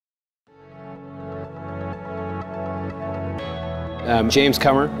James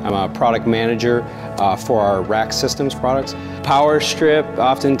Kummer. I'm a product manager for our Rack Systems products. Power strip,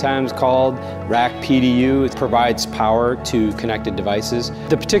 oftentimes called Rack PDU, it provides power to connected devices.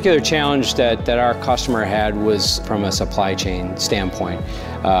 The particular challenge that our customer had was from a supply chain standpoint.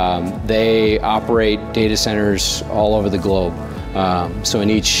 They operate data centers all over the globe. So in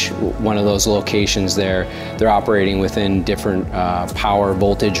each one of those locations they're operating within different power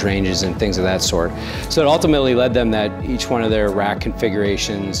voltage ranges and things of that sort. So it ultimately led them that each one of their rack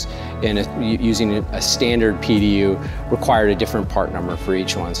configurations using a standard PDU required a different part number for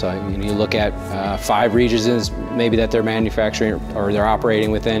each one. So you look at 5 regions maybe that they're manufacturing or they're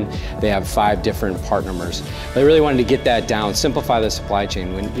operating within, they have 5 different part numbers. They really wanted to get that down, simplify the supply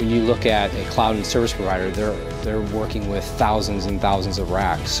chain. When you look at a cloud and service provider, they're working with thousands and thousands of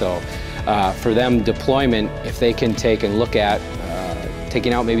racks. So for them, deployment, if they can take and look at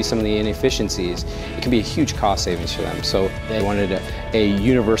taking out maybe some of the inefficiencies, it can be a huge cost savings for them. So they wanted a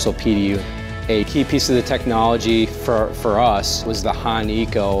universal PDU. A key piece of the technology for us was the HAN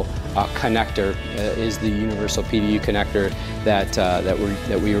Eco connector. Is the universal PDU connector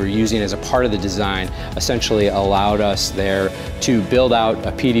that we were using as a part of the design. Essentially allowed us there to build out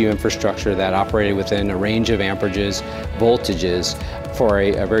a PDU infrastructure that operated within a range of amperages, voltages, for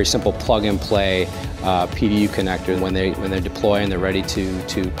a very simple plug-and-play PDU connector. When they deploy and they're ready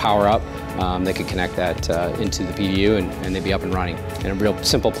to power up, they can connect that into the PDU and they'd be up and running in a real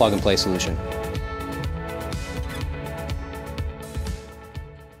simple plug-and-play solution.